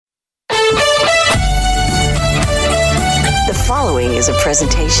following is a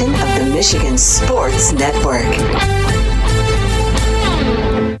presentation of the Michigan Sports Network.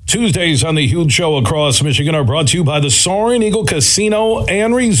 Tuesdays on the Huge Show across Michigan are brought to you by the Soaring Eagle Casino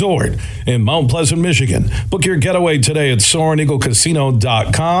and Resort in Mount Pleasant, Michigan. Book your getaway today at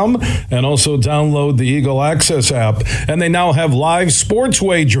SoaringEagleCasino.com and also download the Eagle Access app. And they now have live sports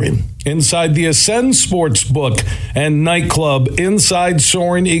wagering inside the Ascend Sportsbook and nightclub inside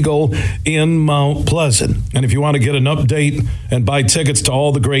Soaring Eagle in Mount Pleasant. And if you want to get an update and buy tickets to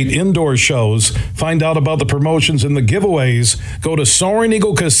all the great indoor shows, find out about the promotions and the giveaways, go to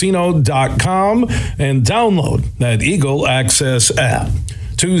SoaringEagleCasino.com and download that Eagle Access app.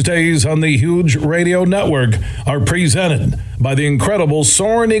 Tuesdays on the Huge Radio Network are presented by the incredible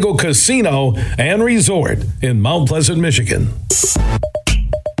Soaring Eagle Casino and Resort in Mount Pleasant, Michigan.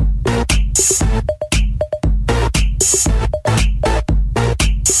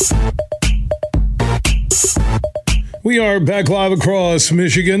 We are back live across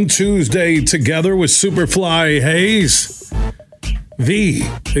Michigan Tuesday together with Superfly Hayes, the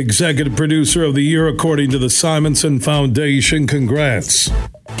executive producer of the year according to the Simonson Foundation. Congrats,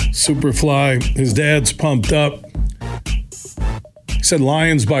 Superfly. His dad's pumped up. He said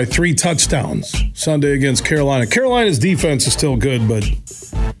Lions by 3 touchdowns Sunday against Carolina. Carolina's defense is still good, but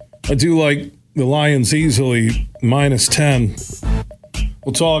I do like the Lions easily -10.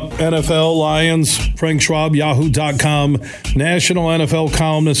 We'll talk NFL, Lions, Frank Schwab, Yahoo.com, national NFL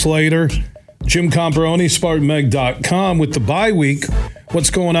columnist later. Jim Comparoni, SpartanMag.com with the bye week. What's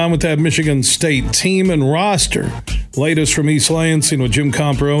going on with that Michigan State team and roster? Latest from East Lansing with Jim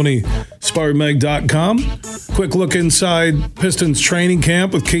Comparoni, SpartanMag.com. Quick look inside Pistons training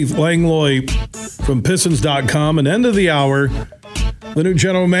camp with Keith Langlois from Pistons.com. And end of the hour, the new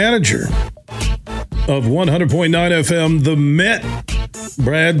general manager of 100.9 FM, The Met,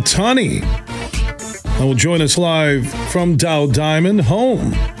 Brad Tunney, will join us live from Dow Diamond,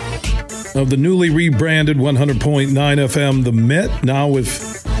 home of the newly rebranded 100.9 FM, The Met, now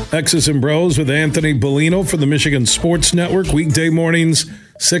with X's and Bros with Anthony Bellino for the Michigan Sports Network, weekday mornings,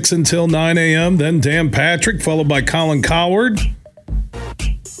 6 until 9 a.m., then Dan Patrick, followed by Colin Coward,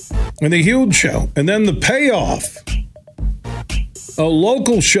 and the Huge Show, and then the Payoff, a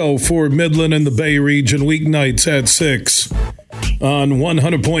local show for Midland and the Bay region, weeknights at 6 on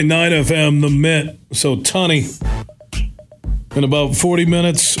 100.9 FM, The Met. So Tunney, in about 40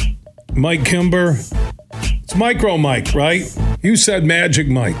 minutes, Mike Kimber. It's Micro Mike, right? You said Magic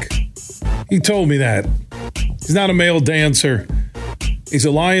Mike. He told me that. He's not a male dancer. He's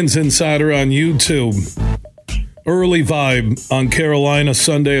a Lions insider on YouTube. Early vibe on Carolina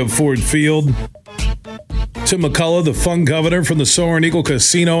Sunday at Ford Field. Tim McCullough, the fun governor from the Soaring Eagle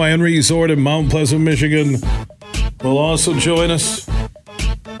Casino and Resort in Mount Pleasant, Michigan, will also join us.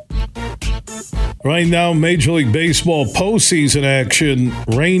 Right now, Major League Baseball postseason action.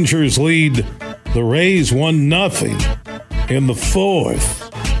 Rangers lead the Rays 1-0 in the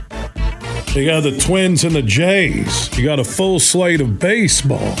 4th. They got the Twins and the Jays. You got a full slate of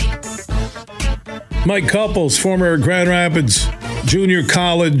baseball. Mike Couples, former Grand Rapids Junior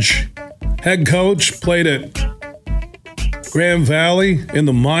College head coach, played at Grand Valley in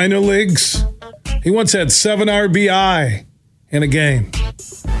the minor leagues. He once had 7 RBI in a game.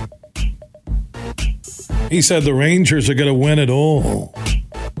 He said the Rangers are going to win it all.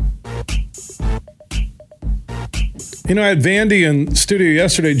 You know, I had Vandy in studio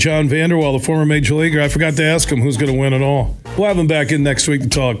yesterday, John Vanderwall, the former Major Leaguer. I forgot to ask him who's going to win it all. We'll have him back in next week to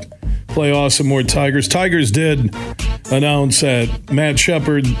talk playoffs and more Tigers. Tigers did announce that Matt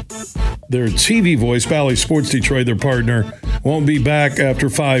Shepard, their TV voice, Bally Sports Detroit, their partner, won't be back after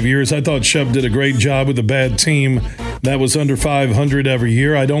 5 years. I thought Shep did a great job with a bad team that was under 500 every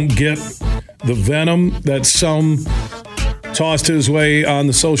year. I don't get the venom that some tossed his way on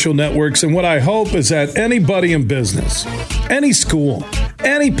the social networks. And what I hope is that anybody in business, any school,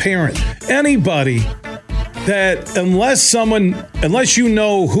 any parent, anybody, that unless you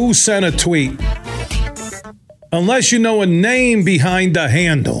know who sent a tweet, unless you know a name behind the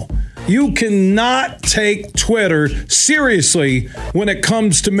handle, you cannot take Twitter seriously when it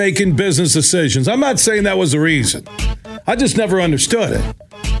comes to making business decisions. I'm not saying that was the reason. I just never understood it.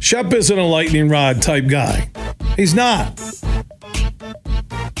 Shep isn't a lightning rod type guy. He's not.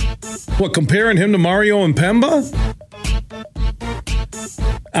 What, comparing him to Mario and Pemba?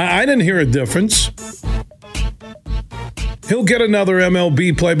 I didn't hear a difference. He'll get another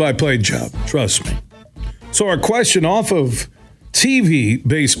MLB play-by-play job. Trust me. So our question off of TV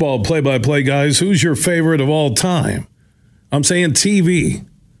baseball play-by-play guys, who's your favorite of all time? I'm saying TV.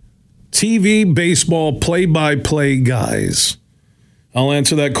 TV baseball play-by-play guys. I'll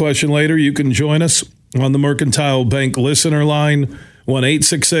answer that question later. You can join us on the Mercantile Bank listener line,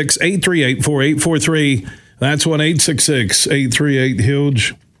 1-866-838-4843. That's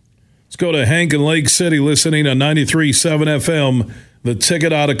 1-866-838-HUGE. Let's go to Hank in Lake City listening on 93.7 FM. The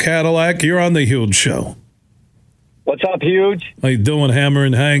Ticket out of Cadillac. You're on the Huge Show. What's up, Huge? How you doing, Hammer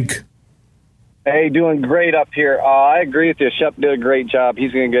and Hank? Hey, doing great up here. I agree with you. Shep did a great job.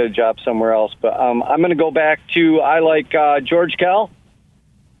 He's going to get a job somewhere else. But I'm going to go back to, I like George Kell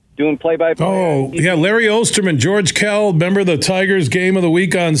doing play-by-play. Oh, yeah, Larry Osterman, George Kell. Remember the Tigers game of the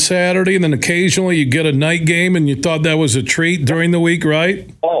week on Saturday, and then occasionally you get a night game, and you thought that was a treat during the week, right?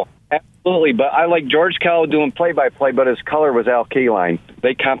 Oh, absolutely. But I like George Kell doing play-by-play, but his color was Al Kaline.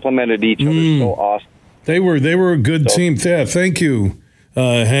 They complemented each other so awesome. They were a good team. Yeah, thank you,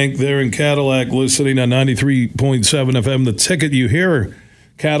 Hank, there in Cadillac, listening on 93.7 FM. The Ticket, you hear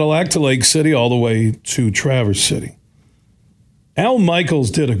Cadillac to Lake City all the way to Traverse City. Al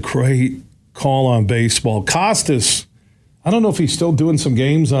Michaels did a great call on baseball. Costas, I don't know if he's still doing some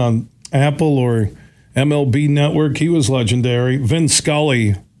games on Apple or MLB Network. He was legendary. Vin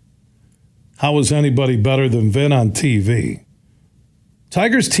Scully, how is anybody better than Vin on TV?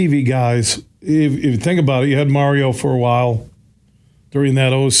 Tigers TV guys, if you think about it, you had Mario for a while during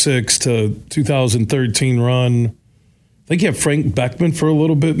that 06 to 2013 run. I think you have Frank Beckman for a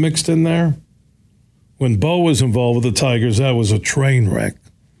little bit mixed in there. When Bo was involved with the Tigers, that was a train wreck.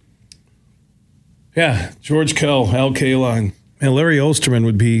 Yeah, George Kell, Al Kaline. And Larry Osterman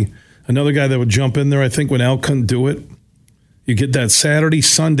would be another guy that would jump in there, I think, when Al couldn't do it. You get that Saturday,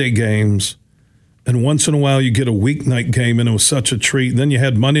 Sunday games, and once in a while you get a weeknight game, and it was such a treat. And then you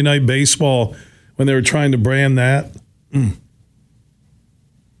had Monday Night Baseball when they were trying to brand that.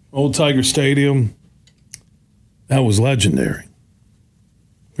 Old Tiger Stadium, that was legendary.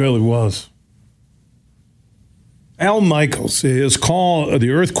 Really was. Al Michaels, his call of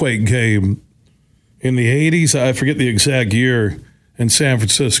the earthquake game in the 80s, I forget the exact year, in San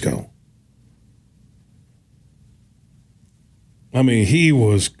Francisco. I mean, he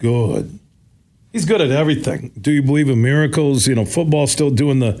was good. He's good at everything. Do you believe in miracles? You know, football still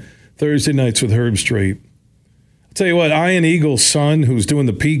doing the Thursday nights with Herb Street. I'll tell you what, Ian Eagle's son, who's doing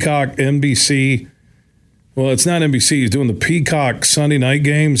the Peacock NBC, well, it's not NBC, he's doing the Peacock Sunday night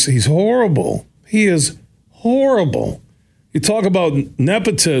games. He's horrible. He is horrible. You talk about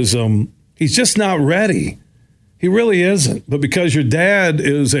nepotism, he's just not ready. He really isn't. But because your dad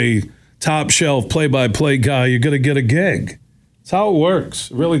is a top shelf play-by-play guy, you're going to get a gig. That's how it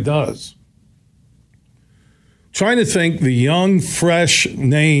works. It really does. Trying to think the young, fresh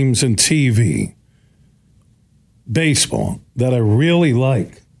names in TV, baseball, that I really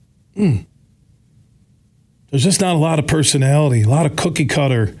like. There's just not a lot of personality, a lot of cookie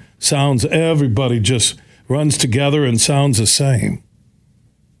cutter sounds. Everybody just runs together and sounds the same.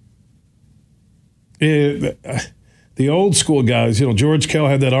 The old school guys, you know, George Kell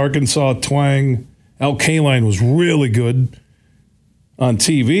had that Arkansas twang. Al Kaline was really good on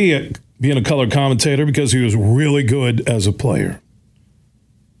TV at being a color commentator because he was really good as a player.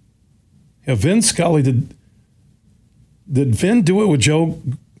 Yeah, Vin Scully, did Vin do it with Joe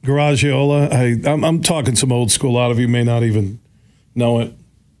Garagiola? I'm talking some old school. A lot of you may not even know it.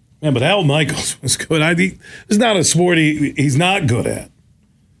 Man, but Al Michaels was good. It's not a sport he's not good at.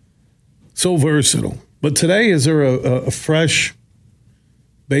 So versatile. But today, is there a fresh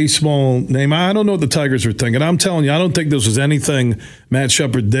baseball name? I don't know what the Tigers are thinking. I'm telling you, I don't think this was anything Matt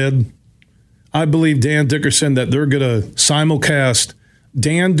Shepard did. I believe Dan Dickerson that they're going to simulcast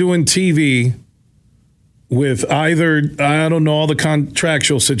Dan doing TV with either, I don't know all the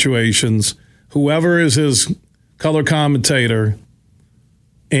contractual situations, whoever is his color commentator,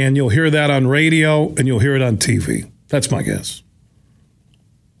 and you'll hear that on radio and you'll hear it on TV. That's my guess.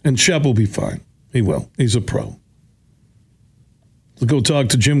 And Shep will be fine. He will. He's a pro. Let's go talk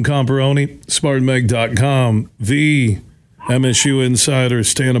to Jim Comparoni, SpartanMag.com, the MSU Insider,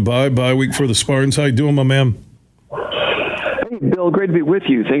 standing by. Bye week for the Spartans. How you doing, my man? Hey, Bill, great to be with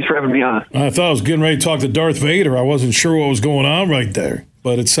you. Thanks for having me on. I thought I was getting ready to talk to Darth Vader. I wasn't sure what was going on right there,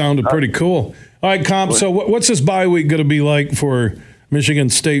 but it sounded pretty cool. All right, Comp, so what's this bye week going to be like for Michigan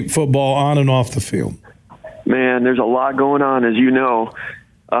State football on and off the field? Man, there's a lot going on, as you know.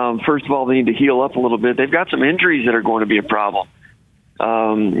 First of all, they need to heal up a little bit. They've got some injuries that are going to be a problem.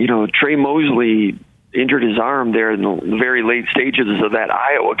 Trey Mosley injured his arm there in the very late stages of that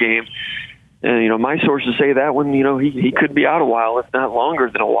Iowa game. And, my sources say that one, he could be out a while, if not longer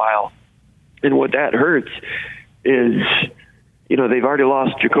than a while. And what that hurts is, they've already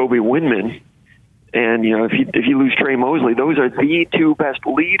lost Jacoby Windman. And, if you lose Trey Mosley, those are the two best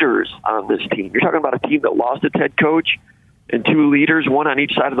leaders on this team. You're talking about a team that lost its head coach and 2 leaders, one on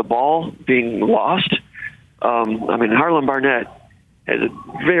each side of the ball, being lost. Harlan Barnett has a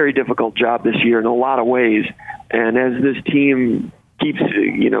very difficult job this year in a lot of ways. And as this team keeps,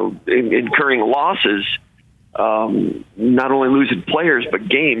 incurring losses, not only losing players, but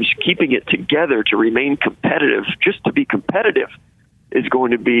games, keeping it together to remain competitive, just to be competitive, is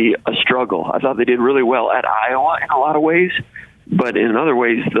going to be a struggle. I thought they did really well at Iowa in a lot of ways, but in other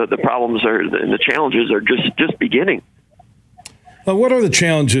ways, the problems and the challenges are just beginning. What are the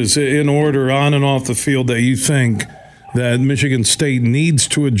challenges in order on and off the field that you think that Michigan State needs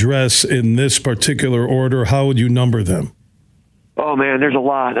to address in this particular order? How would you number them? Oh man, there's a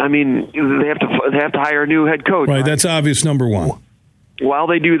lot. I mean, they have to hire a new head coach. Right, that's obvious number one. While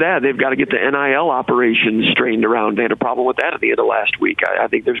they do that, they've got to get the NIL operations straightened around. They had a problem with that at the end of last week. I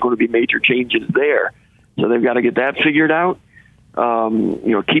think there's going to be major changes there, so they've got to get that figured out.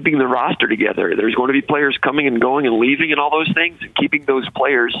 Keeping the roster together. There's going to be players coming and going and leaving and all those things, and keeping those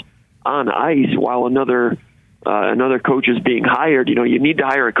players on ice while another coach is being hired. You need to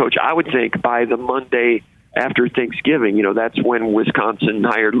hire a coach, I would think, by the Monday after Thanksgiving. That's when Wisconsin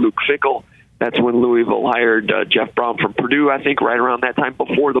hired Luke Fickell. That's when Louisville hired Jeff Brown from Purdue, I think, right around that time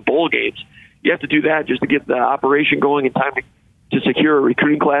before the bowl games. You have to do that just to get the operation going in time to secure a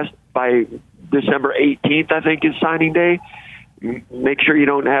recruiting class by December 18th, I think, is signing day. Make sure you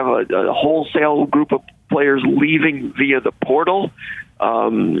don't have a wholesale group of players leaving via the portal.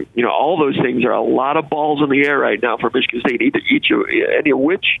 All those things are a lot of balls in the air right now for Michigan State,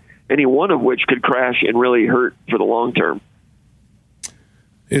 any one of which could crash and really hurt for the long term.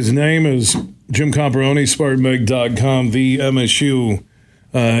 His name is Jim Comparoni, SpartanMag.com, the MSU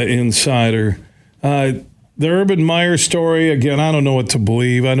insider. The Urban Meyer story, again, I don't know what to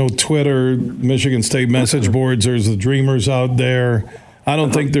believe. I know Twitter, Michigan State message boards, there's the dreamers out there. I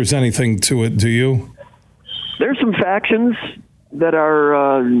don't think there's anything to it. Do you? There's some factions that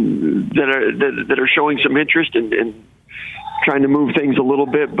are showing some interest in trying to move things a little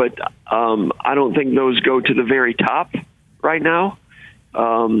bit, but I don't think those go to the very top right now.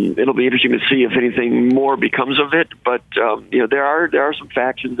 It'll be interesting to see if anything more becomes of it, but there are some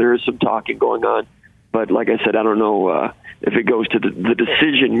factions, there is some talking going on. But like I said, I don't know if it goes to the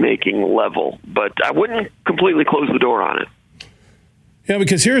decision-making level. But I wouldn't completely close the door on it. Yeah,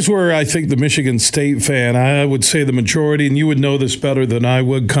 because here's where I think the Michigan State fan, I would say the majority, and you would know this better than I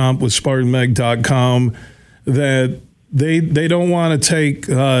would, Comp, with SpartanMag.com, that they don't want to take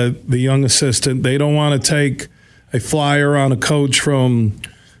the young assistant. They don't want to take a flyer on a coach from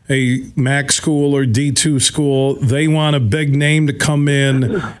a MAC school or D2 school. They want a big name to come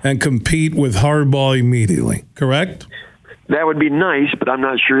in and compete with Harbaugh immediately, correct? That would be nice, but I'm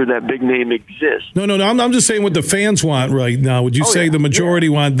not sure that big name exists. No, I'm just saying what the fans want right now. Would you say the majority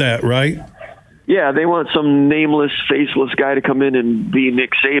want that, right? Yeah, they want some nameless, faceless guy to come in and be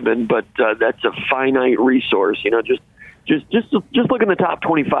Nick Saban, but that's a finite resource. Just look in the top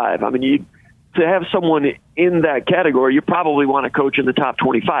 25. I mean, to have someone in that category, you probably want a coach in the top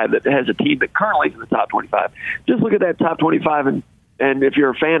 25 that has a team that currently is in the top 25. Just look at that top 25, and if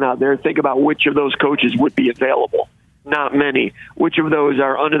you're a fan out there, think about which of those coaches would be available. Not many. Which of those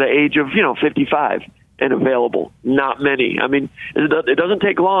are under the age of 55 and available? Not many. I mean, it doesn't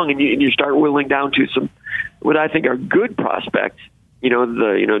take long, and you start whittling down to some what I think are good prospects.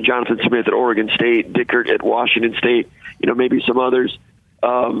 Jonathan Smith at Oregon State, Dickert at Washington State. Maybe some others.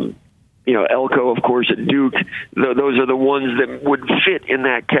 Elko, of course, at Duke. Those are the ones that would fit in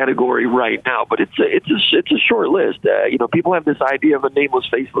that category right now. But it's a short list. People have this idea of a nameless,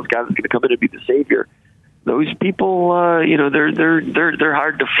 faceless guy that's going to come in and be the savior. Those people, they're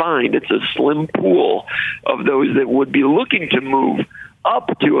hard to find. It's a slim pool of those that would be looking to move up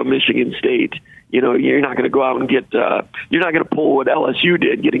to a Michigan State. You're not going to go out and get. You're not going to pull what LSU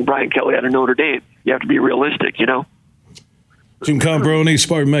did, getting Brian Kelly out of Notre Dame. You have to be realistic. Jim Comparoni,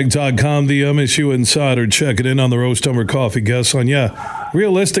 SpartanMag.com, the MSU insider, checking in on the Roast Umber Coffee guest line. Yeah,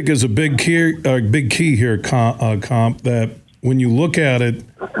 realistic is a big key here, Comp, that when you look at it,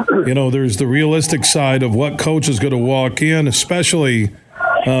 there's the realistic side of what coach is going to walk in, especially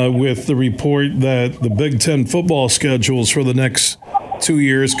with the report that the Big Ten football schedules for the next 2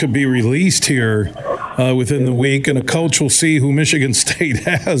 years could be released here within the week, and a coach will see who Michigan State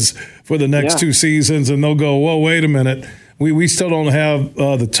has for the next 2 seasons, and they'll go, whoa, wait a minute. We still don't have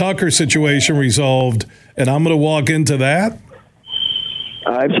the Tucker situation resolved, and I'm going to walk into that?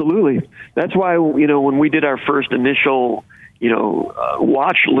 Absolutely. That's why, when we did our first initial,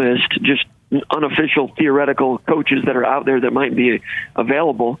 watch list, just unofficial theoretical coaches that are out there that might be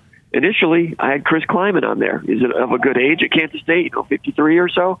available, initially I had Chris Kleiman on there. Is of a good age at Kansas State, 53 or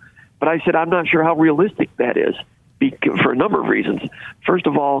so? But I said, I'm not sure how realistic that is. for a number of reasons. First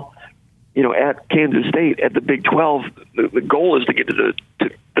of all, at Kansas State, at the Big 12, the goal is to get to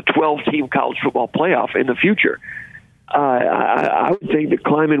the 12-team college football playoff in the future. I would think that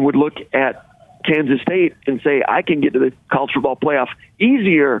Klieman would look at Kansas State and say, I can get to the college football playoff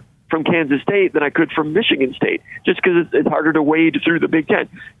easier from Kansas State than I could from Michigan State, just because it's harder to wade through the Big Ten.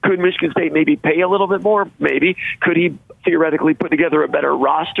 Could Michigan State maybe pay a little bit more? Maybe. Could he theoretically put together a better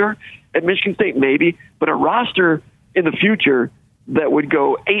roster at Michigan State? Maybe. But a roster in the future that would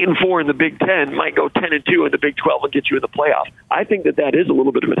go 8-4 in the Big Ten might go 10-2 in the Big 12 and get you in the playoff. I think that is a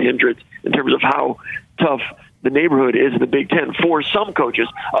little bit of a hindrance in terms of how tough the neighborhood is in the Big Ten for some coaches.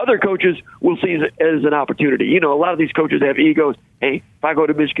 Other coaches will see it as an opportunity. A lot of these coaches have egos. Hey, if I go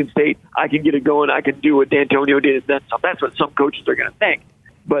to Michigan State, I can get it going. I can do what D'Antonio did. That's what some coaches are going to think.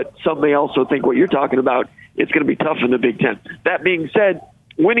 But some may also think what you're talking about, it's going to be tough in the Big Ten. That being said,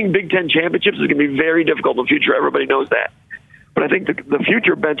 winning Big Ten championships is going to be very difficult in the future. Everybody knows that. But I think the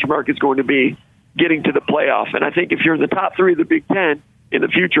future benchmark is going to be getting to the playoff. And I think if you're in the top three of the Big Ten in the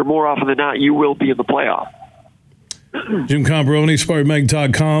future, more often than not, you will be in the playoff. Jim Comparoni,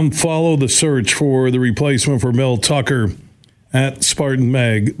 SpartanMag.com. Follow the search for the replacement for Mel Tucker at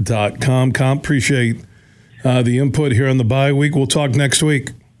SpartanMag.com. Appreciate the input here on the bye week. We'll talk next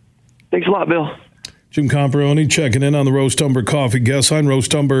week. Thanks a lot, Bill. Jim Comparoni checking in on the Roast Umber Coffee guest line.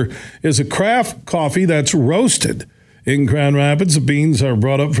 Roast Umber is a craft coffee that's roasted in Grand Rapids. The beans are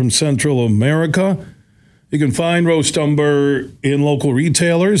brought up from Central America. You can find Roast Umber in local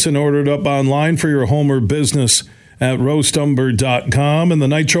retailers and order it up online for your home or business at roastumber.com. And the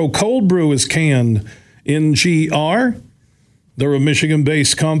Nitro Cold Brew is canned in GR. They're a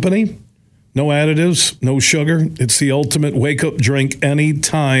Michigan-based company. No additives, no sugar. It's the ultimate wake-up drink any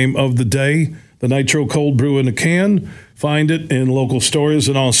time of the day. The Nitro Cold Brew in a can. Find it in local stores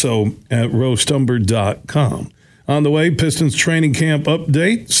and also at roastumber.com. On the way, Pistons training camp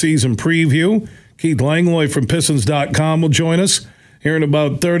update, season preview. Keith Langlois from Pistons.com will join us here in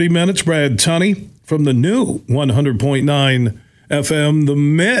about 30 minutes. Brad Tunney from the new 100.9 FM, The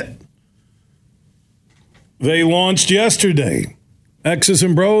Mitt. They launched yesterday. X's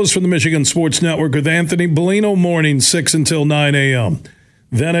and Bros from the Michigan Sports Network with Anthony Bellino morning, 6 until 9 a.m.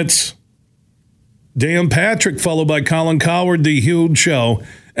 Then it's Dan Patrick, followed by Colin Coward, The Huge Show.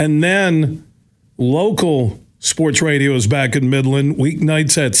 And then local sports radio is back in Midland,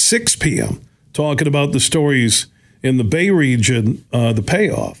 weeknights at 6 p.m., talking about the stories in the Bay region, the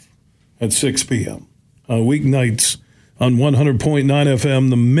payoff at 6 p.m. Weeknights on 100.9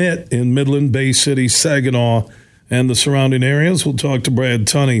 FM, The Mitt in Midland, Bay City, Saginaw, and the surrounding areas. We'll talk to Brad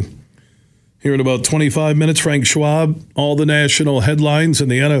Tunney here in about 25 minutes. Frank Schwab, all the national headlines in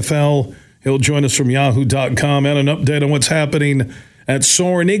the NFL. He'll join us from yahoo.com and an update on what's happening at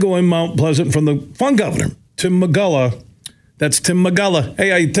Soaring Eagle in Mount Pleasant from the Fun Governor, Tim McGullough. That's Tim McGullough.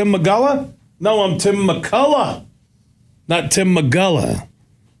 Hey, are you Tim McGullough? No, I'm Tim McCullough, not Tim McGullough.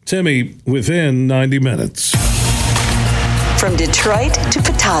 Timmy within 90 minutes. From Detroit to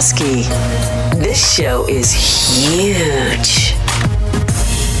Petoskey, this show is huge.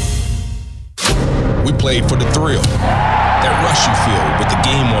 We played for the thrill, that rush you feel with the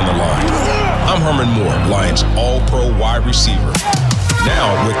game on the line. I'm Herman Moore, Lions All-Pro wide receiver.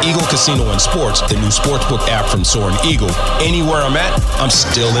 Now, with Eagle Casino and Sports, the new sportsbook app from Soaring Eagle, anywhere I'm at, I'm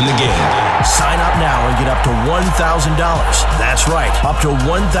still in the game. Sign up now and get up to $1,000. That's right, up to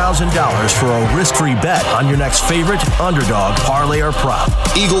 $1,000 for a risk-free bet on your next favorite underdog, parlay, or prop.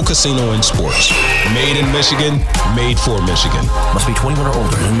 Eagle Casino and Sports. Made in Michigan, made for Michigan. Must be 21 or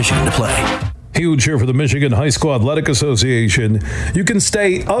older in Michigan to play. Huge here for the Michigan High School Athletic Association. You can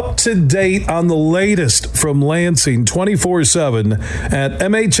stay up to date on the latest from Lansing 24/7 at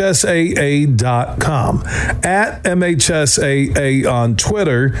MHSAA.com, at MHSAA on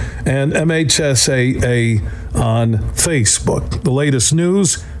Twitter, and MHSAA on Facebook. The latest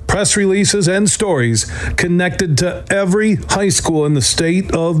news, press releases, and stories connected to every high school in the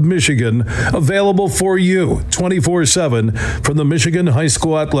state of Michigan, available for you 24/7 from the Michigan High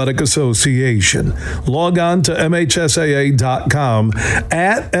School Athletic Association. Log on to MHSAA.com,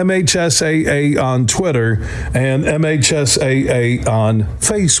 at MHSAA on Twitter, and MHSAA on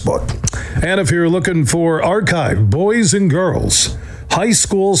Facebook. And if you're looking for archived boys and girls high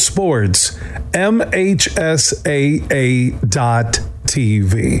school sports,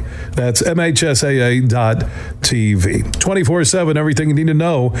 MHSAA.TV. That's MHSAA.TV. 24/7, everything you need to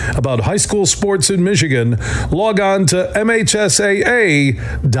know about high school sports in Michigan. Log on to MHSAA.com.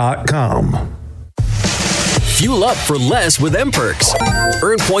 Fuel up for less with M-Perks.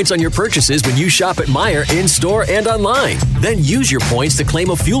 Earn points on your purchases when you shop at Meijer in-store and online. Then use your points to claim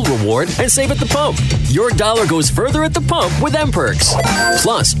a fuel reward and save at the pump. Your dollar goes further at the pump with M-Perks.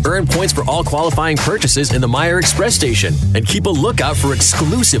 Plus, earn points for all qualifying purchases in the Meijer Express station. And keep a lookout for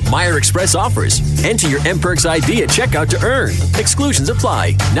exclusive Meijer Express offers. Enter your M-Perks ID at checkout to earn. Exclusions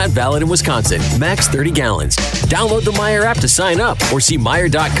apply. Not valid in Wisconsin. Max 30 gallons. Download the Meijer app to sign up or see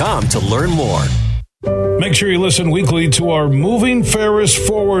Meijer.com to learn more. Make sure you listen weekly to our Moving Ferris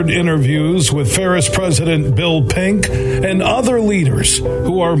Forward interviews with Ferris President Bill Pink and other leaders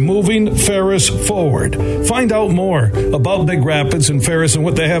who are moving Ferris forward. Find out more about Big Rapids and Ferris and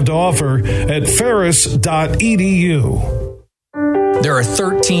what they have to offer at ferris.edu. There are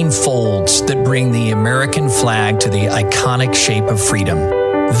 13 folds that bring the American flag to the iconic shape of freedom.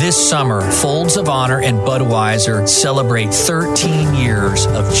 This summer, Folds of Honor and Budweiser celebrate 13 years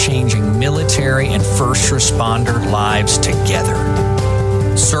of changing military and first responder lives together.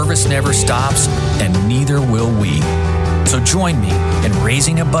 Service never stops, and neither will we. So join me in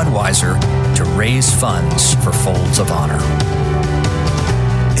raising a Budweiser to raise funds for Folds of Honor.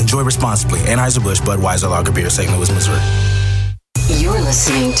 Enjoy responsibly. Anheuser-Busch Budweiser Lager Beer, St. Louis, Missouri. You're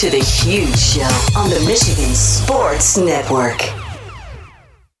listening to The Huge Show on the Michigan Sports Network.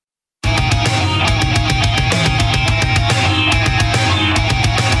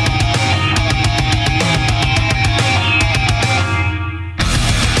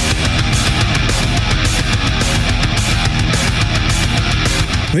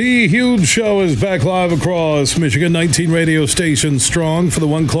 The Huge Show is back live across Michigan, 19 radio stations strong. For the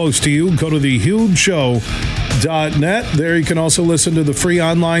one close to you, go to thehugeshow.net. There you can also listen to the free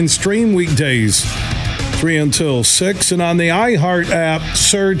online stream weekdays, 3 until 6. And on the iHeart app,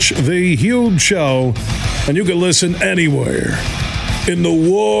 search The Huge Show, and you can listen anywhere in the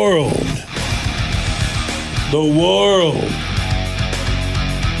world. The world.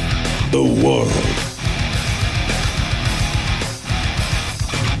 The world.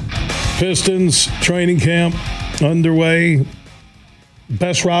 Pistons training camp underway.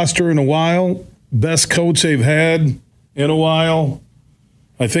 Best roster in a while. Best coach they've had in a while.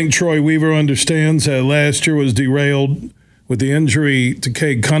 I think Troy Weaver understands that last year was derailed with the injury to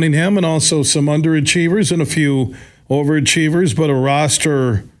Cade Cunningham and also some underachievers and a few overachievers, but a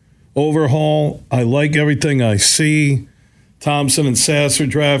roster overhaul. I like everything I see. Thompson and Sasser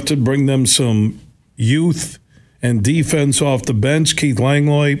drafted, bring them some youth and defense off the bench. Keith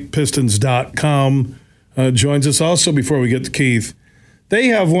Langlois, Pistons.com, joins us. Also, before we get to Keith, they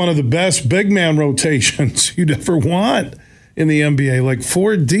have one of the best big man rotations you'd ever want in the NBA, like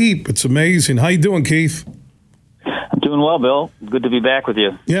 4 deep. It's amazing. How you doing, Keith? I'm doing well, Bill. Good to be back with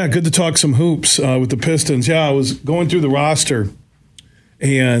you. Yeah, good to talk some hoops with the Pistons. Yeah, I was going through the roster,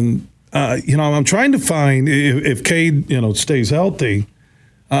 and, I'm trying to find, if Cade, stays healthy,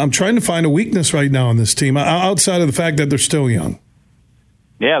 I'm trying to find a weakness right now on this team, outside of the fact that they're still young.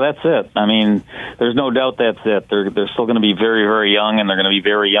 Yeah, that's it. I mean, there's no doubt that's it. They're still going to be very, very young, and they're going to be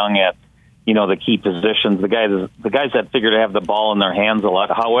very young at, the key positions. The guys that figure to have the ball in their hands a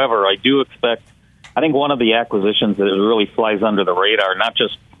lot. However, I do expect, I think one of the acquisitions that really flies under the radar, not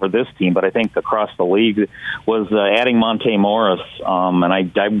just for this team, but I think across the league, was adding Monte Morris. And I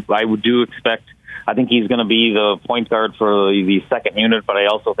do expect, I think he's going to be the point guard for the second unit, but I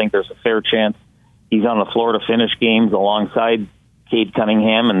also think there's a fair chance he's on the floor to finish games alongside Cade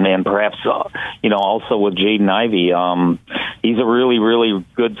Cunningham and then perhaps, also with Jaden Ivey. He's a really, really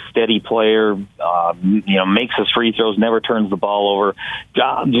good, steady player, makes his free throws, never turns the ball over.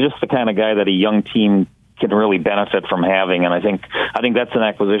 Just the kind of guy that a young team can really benefit from having, and I think that's an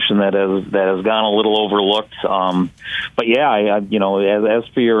acquisition that has gone a little overlooked. But yeah, as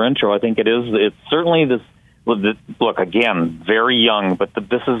for your intro, I think it's certainly this. Look, again, very young, but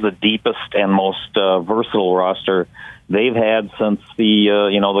this is the deepest and most versatile roster they've had since the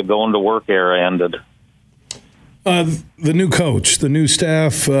going to work era ended. The new coach, the new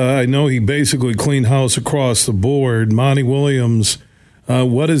staff, I know he basically cleaned house across the board. Monty Williams.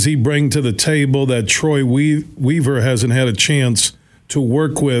 What does he bring to the table that Troy Weaver hasn't had a chance to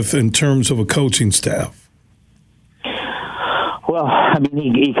work with in terms of a coaching staff? Well, I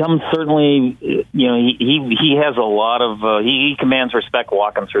mean, he comes certainly, he has a lot of, he commands respect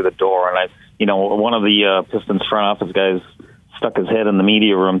walking through the door. And one of the Pistons front office guys stuck his head in the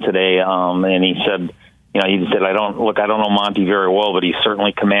media room today, and he said, I don't know Monty very well, but he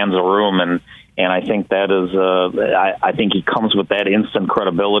certainly commands a room, and I think that is, I think he comes with that instant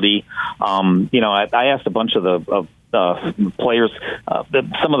credibility. I asked a bunch of the players,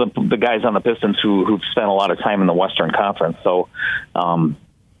 some of the guys on the Pistons who've spent a lot of time in the Western Conference. So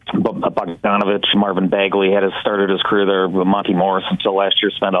Bogdanovich, Marvin Bagley started his career there with Monty Morris until last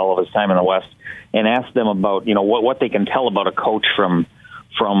year, spent all of his time in the West, and asked them about, what they can tell about a coach from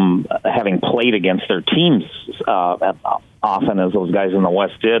having played against their teams often, as those guys in the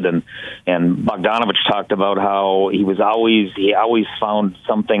West did. And Bogdanovich talked about how he always found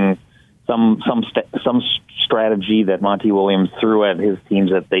something, some strategy that Monty Williams threw at his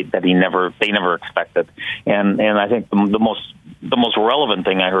teams that they never expected. And I think the most relevant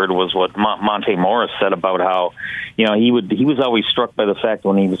thing I heard was what Monte Morris said about how, he was always struck by the fact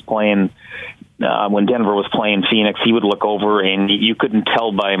when he was playing, when Denver was playing Phoenix, he would look over and you couldn't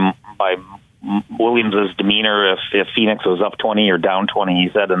tell by Williams' demeanor if Phoenix was up 20 or down 20. He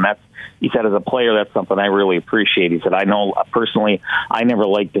said as a player, that's something I really appreciate. He said, I know personally, I never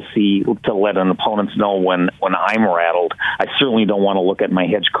like to let an opponent know when I'm rattled. I certainly don't want to look at my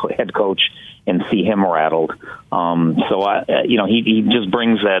head coach and see him rattled. He just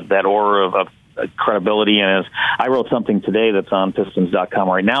brings that aura of credibility. And I wrote something today that's on Pistons.com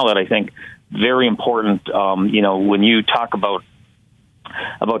right now that I think very important. When you talk about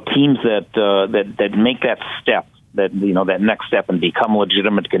teams that make that step, that next step and become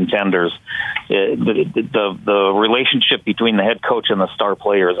legitimate contenders, the relationship between the head coach and the star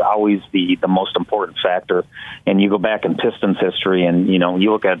player is always the most important factor. And you go back in Pistons history and,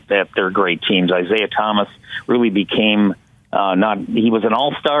 you look at their great teams. Isaiah Thomas really became he was an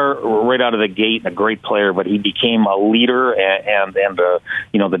all-star right out of the gate, a great player, but he became a leader and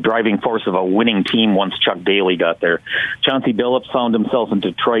the driving force of a winning team once Chuck Daly got there. Chauncey Billups found himself in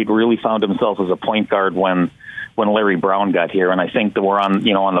Detroit, really found himself as a point guard when Larry Brown got here, and I think that we're on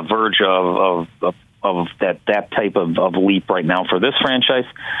the verge of that type of leap right now for this franchise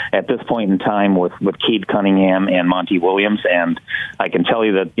at this point in time with Cade Cunningham and Monty Williams. And I can tell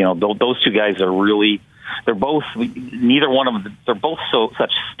you that those two guys are really. They're both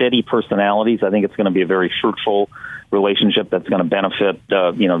such steady personalities. I think it's going to be a very fruitful relationship that's going to benefit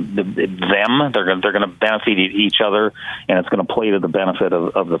them. They're going to benefit each other, and it's going to play to the benefit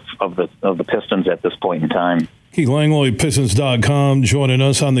of the Pistons at this point in time. Keith Langley, Pistons.com, joining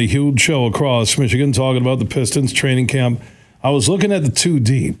us on the huge show across Michigan, talking about the Pistons training camp. I was looking at the two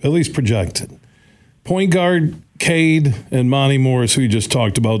deep, at least projected. Point guard Cade and Monty Morris, who you just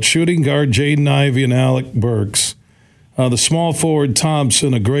talked about. Shooting guard Jaden Ivey and Alec Burks. The small forward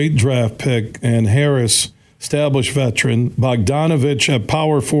Thompson, a great draft pick, and Harris, established veteran. Bogdanovich, a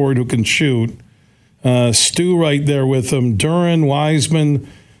power forward who can shoot. Stu right there with him. Duren, Wiseman,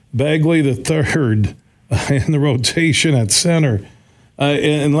 Bagley the third in the rotation at center.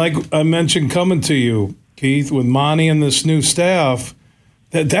 And like I mentioned coming to you, Keith, with Monty and this new staff,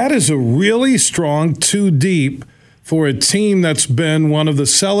 that is a really strong two deep for a team that's been one of the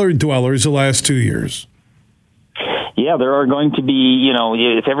cellar dwellers the last 2 years. Yeah, there are going to be,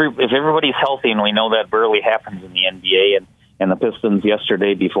 if everybody's healthy, and we know that rarely happens in the NBA, and the Pistons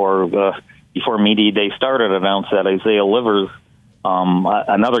yesterday before media day started announced that Isaiah Livers,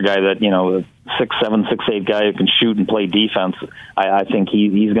 another guy that 6'7", 6'8" guy who can shoot and play defense. I think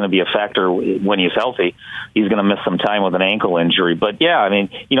he's going to be a factor when he's healthy. He's going to miss some time with an ankle injury, but yeah,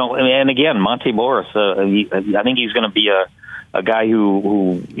 and again, Monte Morris. I think he's going to be a guy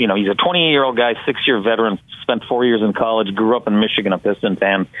who he's a 28-year-old guy, 6-year veteran, spent 4 years in college, grew up in Michigan, a Piston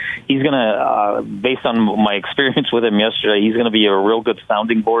fan. He's going to, based on my experience with him yesterday, he's going to be a real good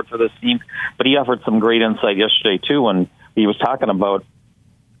sounding board for this team. But he offered some great insight yesterday too when he was talking about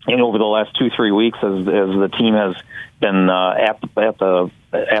over the last 2-3 weeks as the team has been at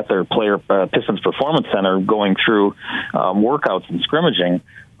their player Pistons Performance Center going through workouts and scrimmaging,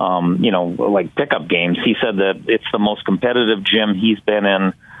 like pickup games. He said that it's the most competitive gym he's been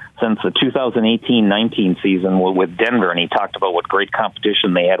in since the 2018-19 season with Denver, and he talked about what great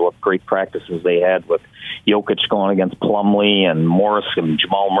competition they had, what great practices they had with Jokic going against Plumlee and Morris and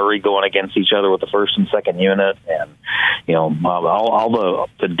Jamal Murray going against each other with the first and second unit, and all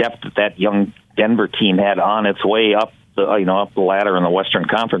the depth that young Denver team had on its way up the ladder in the Western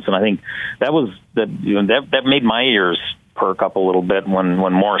Conference. And I think that made my ears perk up a little bit when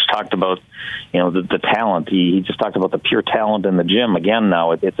Morris talked about the talent. He just talked about the pure talent in the gym. Again,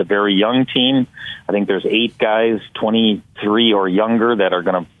 now it's a very young team. I think there's 8 guys, 23 or younger, that are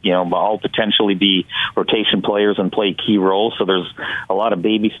going to all potentially be rotation players and play key roles. So there's a lot of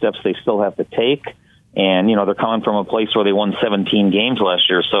baby steps they still have to take. And they're coming from a place where they won 17 games last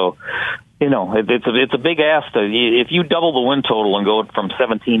year. So it's a big ask. If you double the win total and go from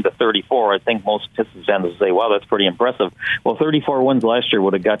 17 to 34, I think most Pistons fans would say, wow, that's pretty impressive. Well, 34 wins last year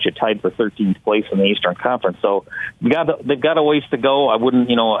would have got you tied for 13th place in the Eastern Conference. So they've got a ways to go. I wouldn't,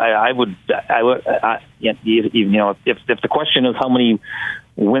 if the question is how many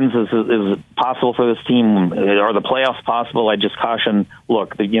wins is possible for this team. Are the playoffs possible? I just caution.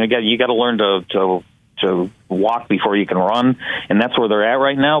 Look, you got to learn to walk before you can run, and that's where they're at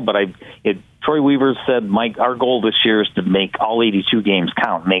right now. But Troy Weaver said, Mike, our goal this year is to make all 82 games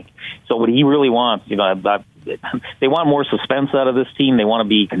count. So what he really wants, they want more suspense out of this team. They want to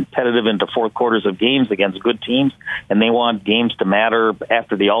be competitive into fourth quarters of games against good teams, and they want games to matter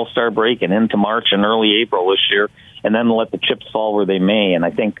after the All-Star break and into March and early April this year, and then let the chips fall where they may. And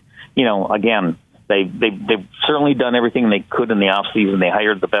I think, again, they've certainly done everything they could in the offseason. They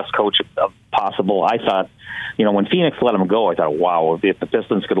hired the best coach possible. I thought, when Phoenix let him go, I thought, wow, if the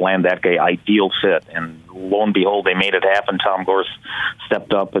Pistons could land that guy, ideal fit. And lo and behold, they made it happen. Tom Gorse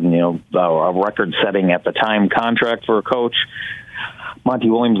stepped up and, a record-setting at the time contract for a coach.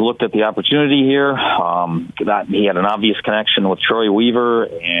 Monty Williams looked at the opportunity here. He had an obvious connection with Troy Weaver,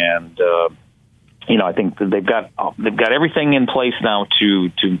 and I think they've got everything in place now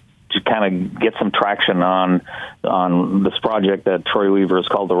to kind of get some traction on this project that Troy Weaver has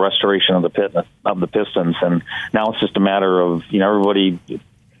called the restoration of the Pistons. And now it's just a matter of everybody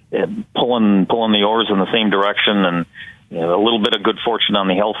pulling the oars in the same direction, and a little bit of good fortune on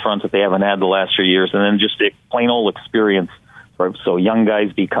the health front that they haven't had the last few years, and then just a plain old experience. So young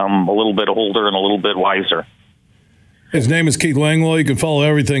guys become a little bit older and a little bit wiser. His name is Keith Langlois. You can follow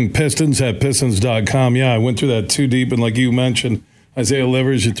everything Pistons at Pistons.com. Yeah, I went through that too deep, and like you mentioned, Isaiah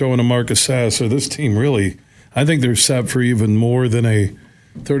Livers, you throw in a Marcus Sasser. This team really, I think they're set for even more than a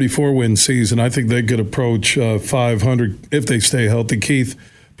 34-win season. I think they could approach 500 if they stay healthy. Keith,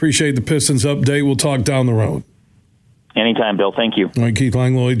 appreciate the Pistons update. We'll talk down the road. Anytime, Bill. Thank you. All right, Keith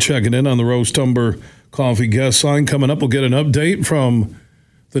Langlois checking in on the Rose Tumber Coffee guest line. Coming up, we'll get an update from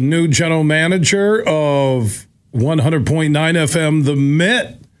the new general manager of 100.9 FM, The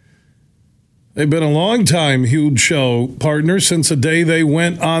Mitt. They've been a long-time Huge Show partner since the day they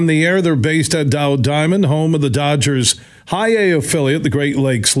went on the air. They're based at Dow Diamond, home of the Dodgers' High A affiliate, the Great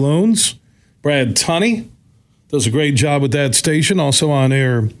Lakes Loons. Brad Tunney does a great job with that station, also on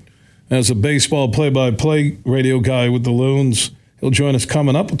air as a baseball play-by-play radio guy with the Loons. He'll join us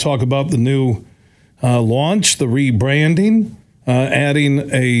coming up. We'll talk about the new launch, the rebranding,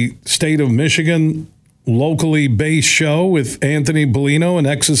 adding a State of Michigan locally based show with Anthony Bellino and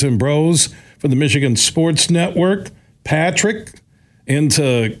X's and Bros for the Michigan Sports Network. Patrick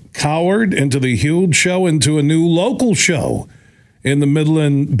into Coward, into the Huge Show, into a new local show in the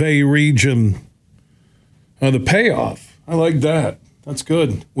Midland Bay region. The payoff, I like that. That's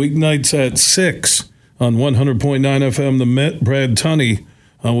good. Weeknights at 6 on 100.9 FM. The Met, Brad Tunney,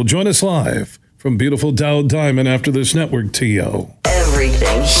 will join us live from beautiful Dow Diamond after this network TO.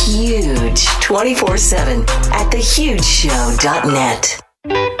 Everything huge 24/7 at thehugeshow.net.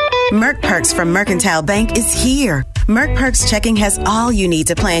 Merck Perks from Mercantile Bank is here. Merck Perks checking has all you need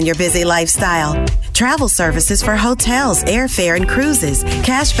to plan your busy lifestyle. Travel services for hotels, airfare, and cruises,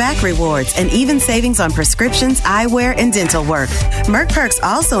 cash back rewards, and even savings on prescriptions, eyewear, and dental work. Merck Perks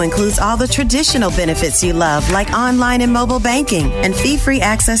also includes all the traditional benefits you love, like online and mobile banking, and fee-free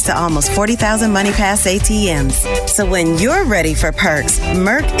access to almost 40,000 MoneyPass ATMs. So when you're ready for perks,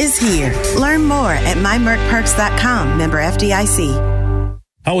 Merck is here. Learn more at mymerckperks.com. Member FDIC.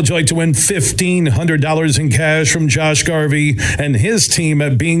 How would you like to win $1,500 in cash from Josh Garvey and his team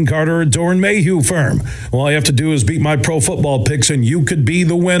at Bean Carter Dorn Mayhew Firm? All you have to do is beat my pro football picks and you could be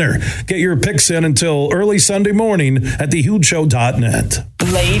the winner. Get your picks in until early Sunday morning at thehugeshow.net.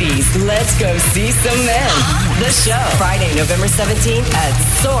 Ladies, let's go see some men. The show, Friday, November 17th at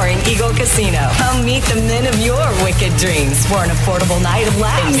Soaring Eagle Casino. Come meet the men of your wicked dreams for an affordable night of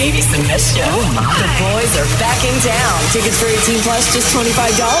laughs and maybe some mischief. Oh my. The boys are back in town. Tickets for 18 plus, just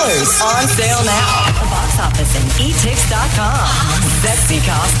 $25. On sale now at the box office and etix.com. Sexy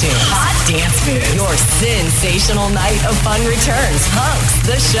costumes, hot dance moves. Your sensational night of fun returns. Hunks,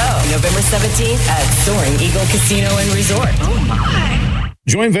 the show, November 17th at Soaring Eagle Casino and Resort. Oh my.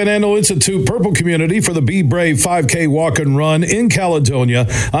 Join Van Andel Institute Purple Community for the Be Brave 5K Walk and Run in Caledonia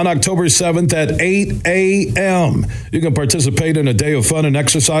on October 7th at 8 a.m. You can participate in a day of fun and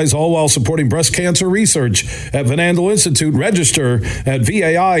exercise, all while supporting breast cancer research at Van Andel Institute. Register at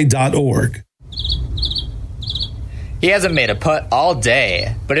vai.org. He hasn't made a putt all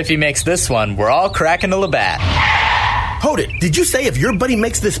day, but if he makes this one, we're all cracking a Labatt. Hold it. Did you say if your buddy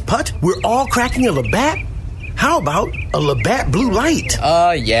makes this putt, we're all cracking a Labatt? How about a Labatt Blue Light?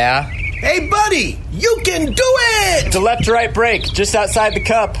 Yeah. Hey, buddy, you can do it! It's a left-to-right break, just outside the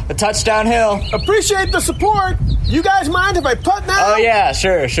cup, a touchdown hill. Appreciate the support. You guys mind if I putt now? Oh, yeah,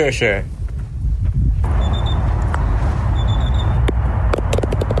 sure.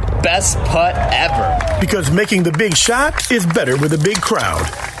 best putt ever. Because making the big shot is better with a big crowd.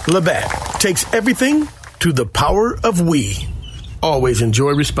 Labatt takes everything to the power of we. Always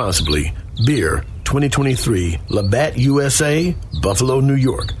enjoy responsibly. Beer 2023, Labatt USA, Buffalo, New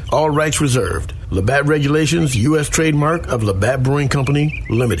York. All rights reserved. Labatt Regulations, U.S. trademark of Labatt Brewing Company,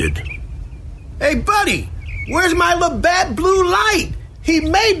 Limited. Hey, buddy, where's my Labatt Blue Light? He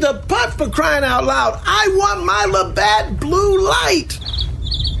made the putt, for crying out loud. I want my Labatt Blue Light.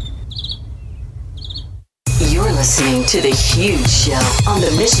 You're listening to The Huge Show on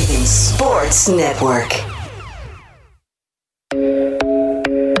the Michigan Sports Network.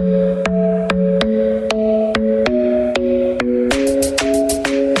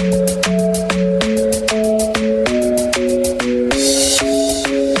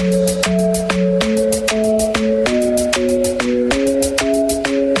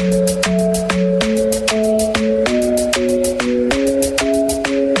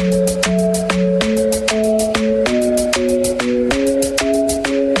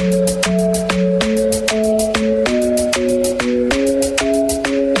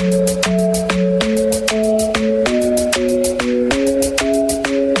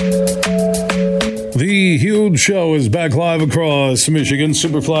 Show is back live across Michigan.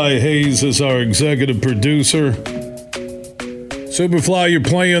 Superfly Hayes is our executive producer. Superfly, you're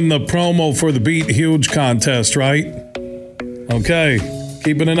playing the promo for the Beat Huge contest, right? Okay,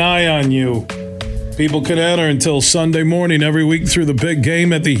 keeping an eye on you. People can enter until Sunday morning every week through the big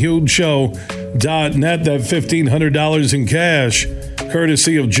game at thehugeshow.net. That $1,500 in cash,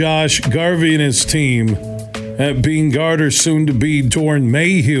 courtesy of Josh Garvey and his team at Bean Garter, soon to be Doran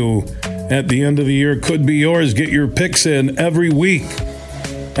Mayhew. At the end of the year, could be yours. Get your picks in every week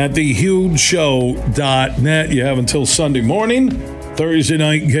at thehugeshow.net. You have until Sunday morning. Thursday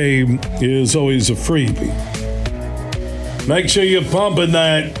night game is always a freebie. Make sure you're pumping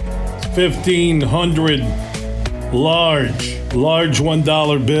that 1,500 large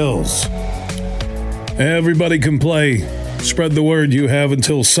 $1 bills. Everybody can play. Spread the word. You have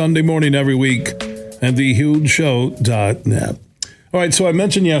until Sunday morning every week at thehugeshow.net. All right, so I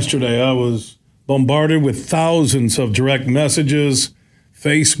mentioned yesterday I was bombarded with thousands of direct messages,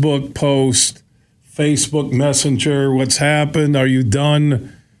 Facebook posts, Facebook Messenger. What's happened? Are you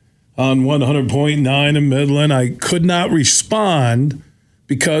done on 100.9 in Midland? I could not respond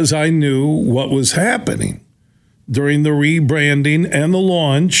because I knew what was happening during the rebranding and the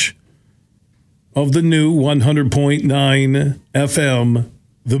launch of the new 100.9 FM,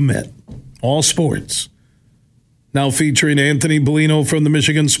 The Met. All sports. Now featuring Anthony Bellino from the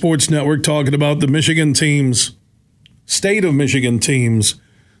Michigan Sports Network talking about the Michigan teams, state of Michigan teams,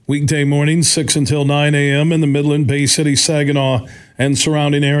 weekday mornings, 6 until 9 a.m. in the Midland, Bay City, Saginaw, and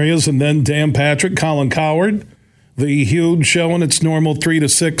surrounding areas. And then Dan Patrick, Colin Cowherd, the Huge Show in its normal 3 to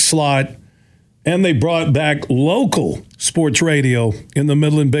 6 slot. And they brought back local sports radio in the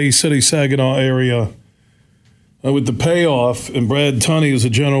Midland, Bay City, Saginaw area with the payoff. And Brad Tunney is the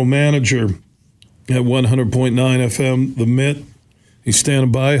general manager at 100.9 FM, The Mitt. He's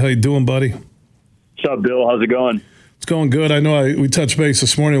standing by. How you doing, buddy? What's up, Bill? How's it going? It's going good. I know we touched base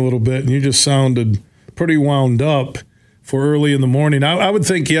this morning a little bit, and you just sounded pretty wound up for early in the morning. I would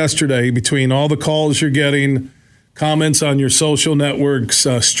think yesterday, between all the calls you're getting, comments on your social networks,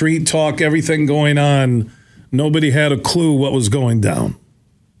 street talk, everything going on, nobody had a clue what was going down.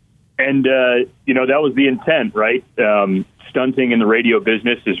 And, that was the intent, right? Stunting in the radio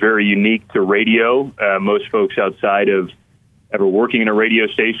business is very unique to radio. Most folks outside of ever working in a radio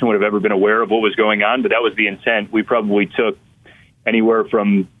station would have ever been aware of what was going on, but that was the intent. We probably took anywhere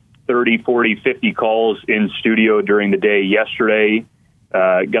from 30, 40, 50 calls in studio during the day yesterday.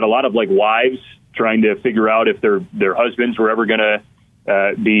 Got a lot of wives trying to figure out if their husbands were ever going to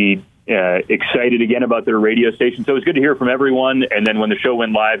be excited again about their radio station. So it was good to hear from everyone. And then when the show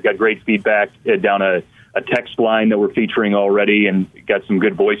went live, got great feedback down a text line that we're featuring already, and got some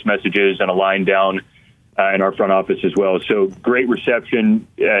good voice messages and a line down in our front office as well. So great reception.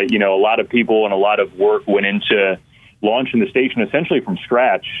 A lot of people and a lot of work went into launching the station essentially from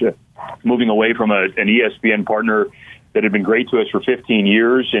scratch, moving away from an ESPN partner that had been great to us for 15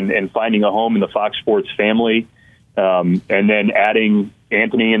 years and finding a home in the Fox Sports family. And then adding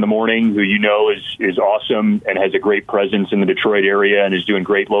Anthony in the morning, who is awesome and has a great presence in the Detroit area and is doing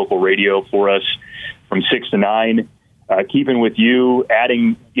great local radio for us from 6 to 9. Keeping with you,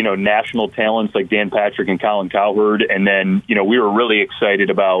 adding, national talents like Dan Patrick and Colin Cowherd. And then, we were really excited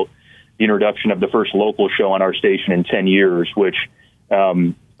about the introduction of the first local show on our station in 10 years, which,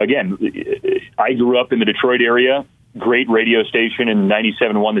 again, I grew up in the Detroit area, great radio station, and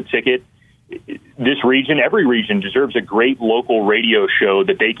 97 won the ticket. this region, every region, deserves a great local radio show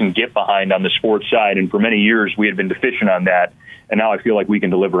that they can get behind on the sports side. And for many years, we had been deficient on that, and now I feel like we can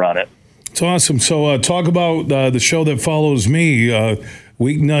deliver on it. It's awesome. So talk about the show that follows me,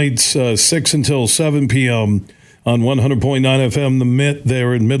 weeknights 6 until 7 p.m. on 100.9 FM, The Mitt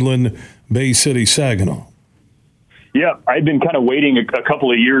there in Midland, Bay City, Saginaw. Yeah, I've been kind of waiting a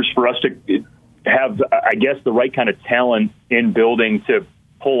couple of years for us to have, I guess, the right kind of talent in building to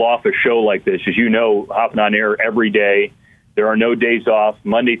pull off a show like this. As you know, hopping on air every day, there are no days off,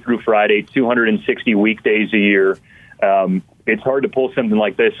 Monday through Friday, 260 weekdays a year. It's hard to pull something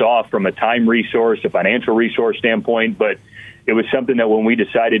like this off from a time resource, a financial resource standpoint, but it was something that when we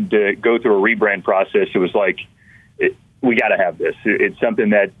decided to go through a rebrand process, it was like, we got to have this. It's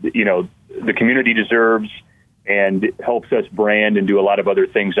something that, the community deserves and helps us brand and do a lot of other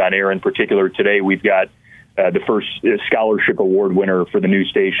things on air. In particular, today we've got the first scholarship award winner for the new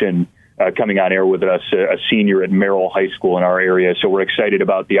station coming on air with us, a senior at Merrill High School in our area. So we're excited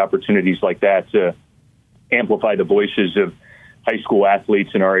about the opportunities like that to amplify the voices of high school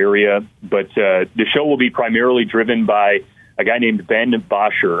athletes in our area. But the show will be primarily driven by a guy named Ben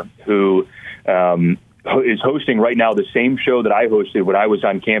Bosher, who is hosting right now the same show that I hosted when I was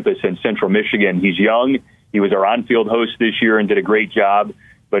on campus in Central Michigan. He's young. He was our on-field host this year and did a great job,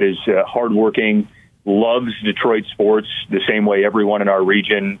 but is hardworking, loves Detroit sports the same way everyone in our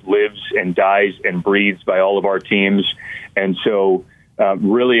region lives and dies and breathes by all of our teams. And so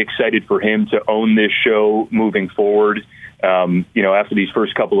really excited for him to own this show moving forward, after these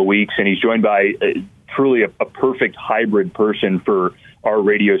first couple of weeks. And he's joined by truly a perfect hybrid person for our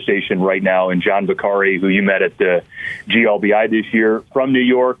radio station right now, and John Vicari, who you met at the GLBI this year, from New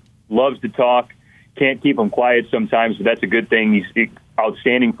York, loves to talk. Can't keep him quiet sometimes, but that's a good thing. He's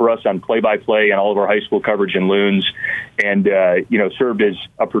outstanding for us on play-by-play and all of our high school coverage in Loons, and served as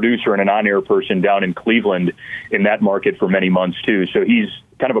a producer and an on-air person down in Cleveland in that market for many months too. So he's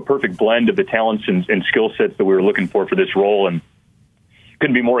kind of a perfect blend of the talents and skill sets that we were looking for this role, and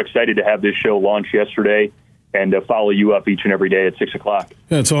couldn't be more excited to have this show launch yesterday and follow you up each and every day at 6 o'clock.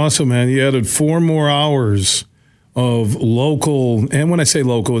 That's awesome, man. You added 4 more hours of local, and when I say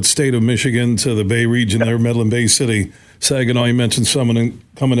local, it's state of Michigan to the Bay region there, Midland, Bay City, Saginaw. You mentioned someone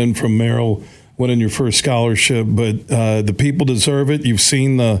coming in from Merrill, winning your first scholarship, but the people deserve it. You've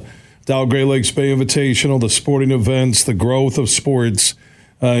seen the Dow Great Lakes Bay Invitational, the sporting events, the growth of sports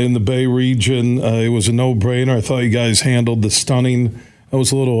in the Bay region. It was a no-brainer. I thought you guys handled the stunning. That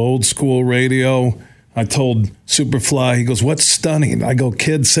was a little old-school radio. I told Superfly, he goes, "What's stunning?" I go,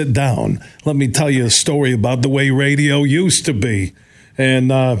 "Kid, sit down. Let me tell you a story about the way radio used to be."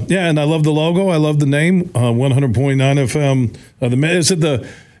 And and I love the logo. I love the name. 100.9 FM.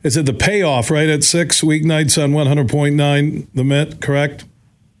 Is it the payoff right at 6 weeknights on 100.9 The Met? Correct.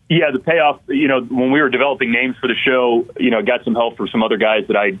 Yeah, the payoff, when we were developing names for the show, got some help from some other guys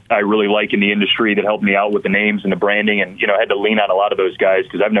that I really like in the industry that helped me out with the names and the branding, and, I had to lean on a lot of those guys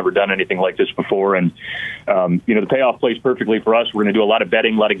because I've never done anything like this before. And, the payoff plays perfectly for us. We're going to do a lot of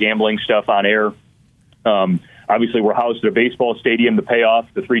betting, a lot of gambling stuff on air. Obviously, we're housed at a baseball stadium. The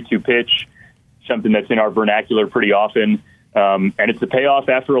payoff, the 3-2 pitch, something that's in our vernacular pretty often. And it's the payoff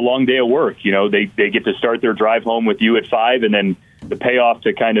after a long day of work. They get to start their drive home with you at 5, and then the payoff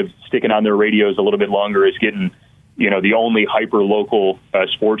to kind of sticking on their radios a little bit longer is getting, the only hyper-local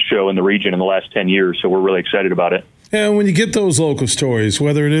sports show in the region in the last 10 years. So we're really excited about it. And when you get those local stories,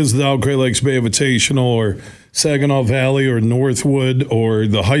 whether it is the Dow Great Lakes Bay Invitational or Saginaw Valley or Northwood, or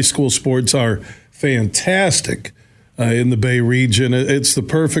the high school sports are fantastic in the Bay region, it's the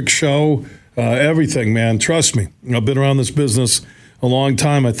perfect show. Everything, man. Trust me. I've been around this business a long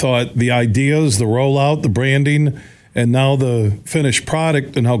time. I thought the ideas, the rollout, the branding, and now the finished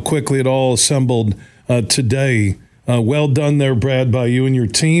product and how quickly it all assembled today. Well done there, Brad, by you and your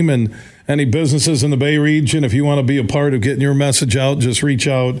team. And any businesses in the Bay region, if you want to be a part of getting your message out, just reach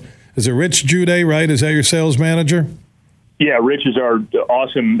out. Is it Rich Jude, right? Is that your sales manager? Yeah, Rich is our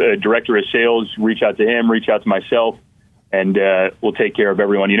awesome director of sales. Reach out to him, reach out to myself, and we'll take care of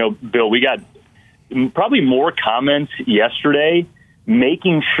everyone. Bill, we got probably more comments yesterday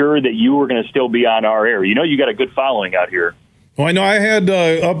making sure that you were going to still be on our air. You got a good following out here. Well, I know I had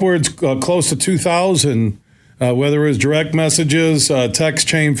upwards close to 2,000, whether it was direct messages, text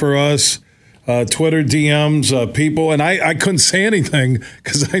chain for us, Twitter DMs, people, and I couldn't say anything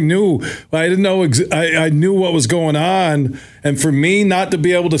because I didn't know. I knew what was going on, And for me not to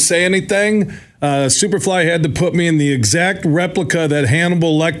be able to say anything, Superfly had to put me in the exact replica that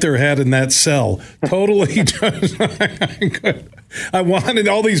Hannibal Lecter had in that cell. Totally. I wanted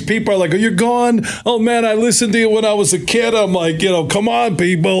all these people are like, "Oh, you're gone? Oh man, I listened to you when I was a kid." I'm like, come on,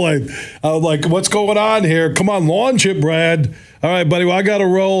 people. I'm like, what's going on here? Come on, launch it, Brad. All right, buddy. Well, I got to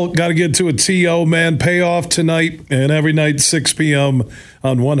roll. Got to get to a TO, man. Payoff tonight and every night, 6 p.m.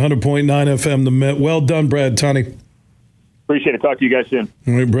 on 100.9 FM. The Met. Well done, Brad Tunney. Appreciate it. Talk to you guys soon.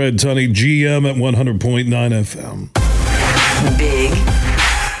 All right, Brad Tunney, GM at 100.9 FM. Big,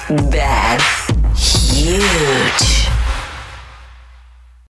 bad, huge.